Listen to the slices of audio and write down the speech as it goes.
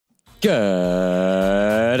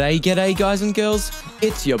G'day guys and girls,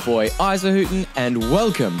 it's your boy Isahooten and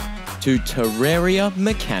welcome to Terraria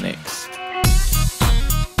Mechanics.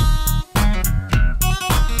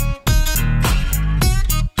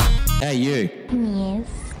 Hey you. Yes.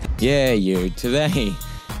 Yeah you.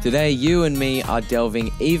 Today you and me are delving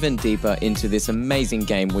even deeper into this amazing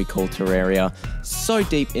game we call Terraria. So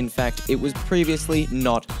deep in fact it was previously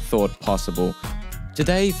not thought possible.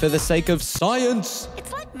 Today, for the sake of science,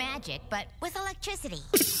 It's like magic, but with electricity.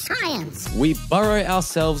 Science! we burrow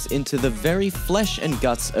ourselves into the very flesh and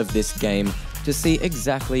guts of this game to see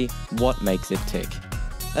exactly what makes it tick.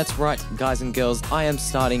 That's right, guys and girls, I am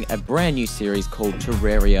starting a brand new series called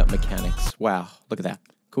Terraria Mechanics. Wow, look at that.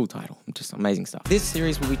 Cool title, just amazing stuff. This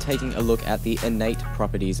series will be taking a look at the innate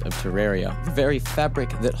properties of Terraria, the very fabric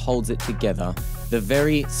that holds it together, the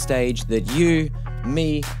very stage that you,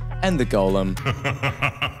 me, and the golem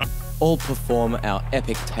all perform our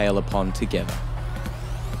epic tale upon together.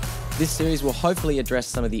 This series will hopefully address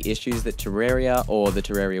some of the issues that Terraria or the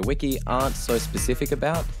Terraria Wiki aren't so specific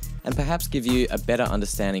about, and perhaps give you a better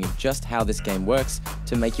understanding of just how this game works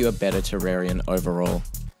to make you a better Terrarian overall.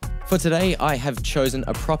 For today, I have chosen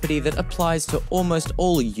a property that applies to almost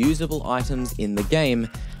all usable items in the game,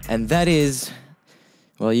 and that is,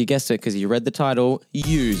 well, you guessed it because you read the title,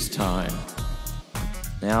 use time.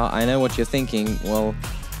 Now, I know what you're thinking, well,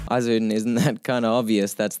 Isahooten, isn't that kind of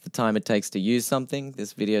obvious? That's the time it takes to use something?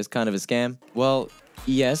 This video is kind of a scam? Well,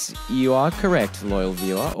 yes, you are correct, loyal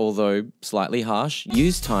viewer, although slightly harsh.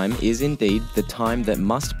 Use time is indeed the time that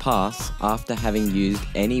must pass after having used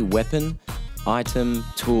any weapon, item,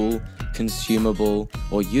 tool, consumable,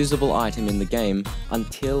 or usable item in the game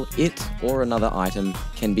until it or another item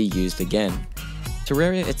can be used again.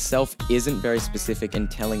 Terraria itself isn't very specific in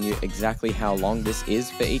telling you exactly how long this is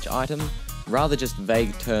for each item, rather just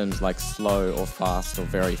vague terms like slow or fast or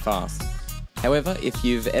very fast. However, if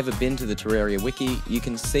you've ever been to the Terraria Wiki, you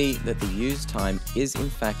can see that the use time is in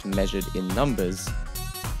fact measured in numbers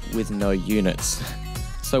with no units.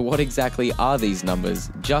 So what exactly are these numbers?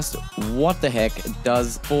 Just what the heck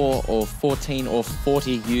does 4 or 14 or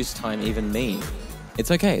 40 use time even mean?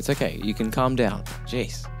 It's okay, you can calm down.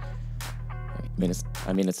 Jeez.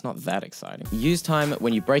 I mean, it's not that exciting. Use time,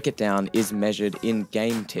 when you break it down, is measured in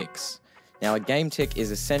game ticks. Now, a game tick is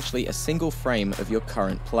essentially a single frame of your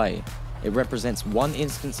current play. It represents one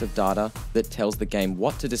instance of data that tells the game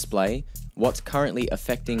what to display, what's currently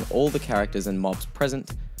affecting all the characters and mobs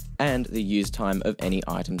present, and the use time of any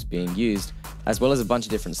items being used, as well as a bunch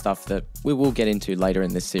of different stuff that we will get into later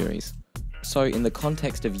in this series. So in the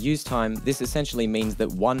context of use time, this essentially means that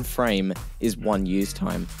one frame is one use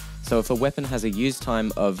time. So if a weapon has a use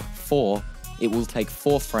time of 4, it will take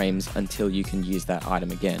 4 frames until you can use that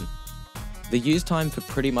item again. The use time for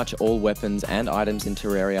pretty much all weapons and items in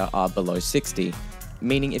Terraria are below 60,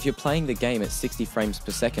 meaning if you're playing the game at 60 frames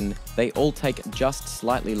per second, they all take just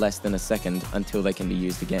slightly less than a second until they can be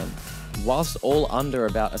used again. Whilst all under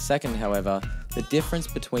about a second, however, the difference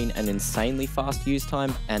between an insanely fast use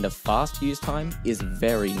time and a fast use time is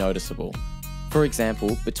very noticeable. For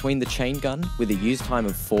example, between the chain gun with a use time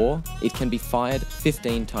of 4, it can be fired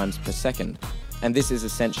 15 times per second. And this is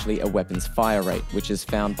essentially a weapon's fire rate, which is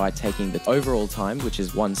found by taking the overall time, which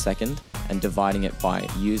is 1 second, and dividing it by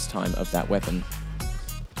use time of that weapon.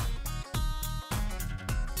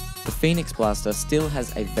 The Phoenix Blaster still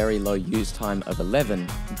has a very low use time of 11,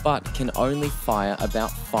 but can only fire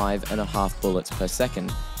about 5.5 bullets per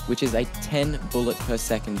second, which is a 10 bullet per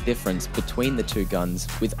second difference between the two guns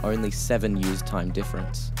with only 7 use time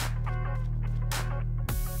difference.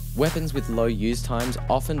 Weapons with low use times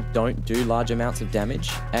often don't do large amounts of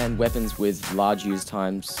damage, and weapons with large use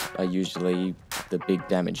times are usually the big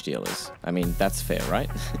damage dealers. I mean, that's fair, right?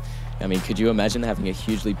 I mean, could you imagine having a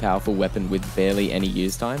hugely powerful weapon with barely any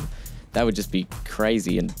use time? That would just be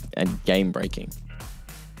crazy and game breaking.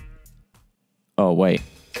 Oh, wait.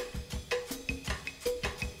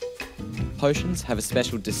 Potions have a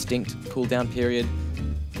special distinct cooldown period,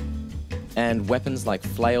 and weapons like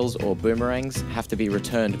flails or boomerangs have to be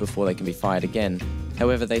returned before they can be fired again.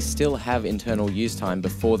 However, they still have internal use time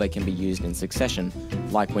before they can be used in succession,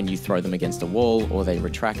 like when you throw them against a wall or they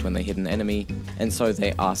retract when they hit an enemy, and so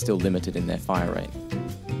they are still limited in their fire rate.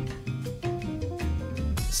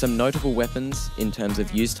 Some notable weapons in terms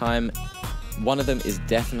of use time, one of them is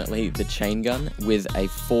definitely the chain gun with a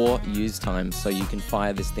 4 use time, so you can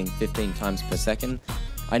fire this thing 15 times per second.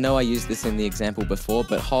 I know I used this in the example before,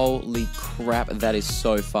 but holy crap, that is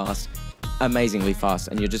so fast. Amazingly fast,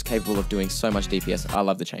 and you're just capable of doing so much DPS. I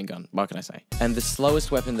love the chain gun, what can I say? And the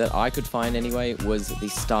slowest weapon that I could find anyway was the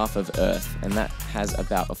Staff of Earth, and that has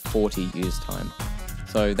about a 40 use time.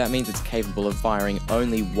 so that means it's capable of firing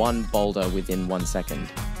only one boulder within 1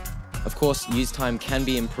 second. Of course, use time can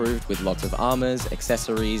be improved with lots of armors,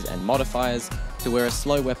 accessories, and modifiers to where a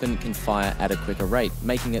slow weapon can fire at a quicker rate,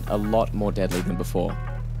 making it a lot more deadly than before.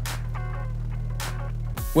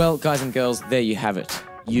 Well, guys and girls, there you have it.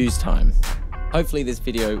 Use time. Hopefully this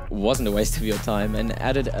video wasn't a waste of your time and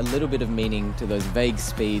added a little bit of meaning to those vague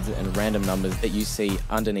speeds and random numbers that you see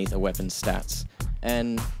underneath a weapon's stats.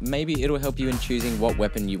 And maybe it'll help you in choosing what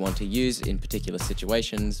weapon you want to use in particular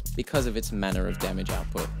situations because of its manner of damage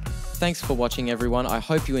output. Thanks for watching, everyone. I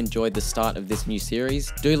hope you enjoyed the start of this new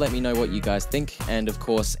series. Do let me know what you guys think, and of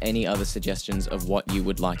course any other suggestions of what you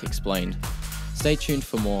would like explained. Stay tuned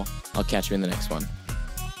for more. I'll catch you in the next one.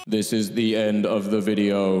 This is the end of the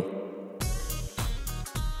video.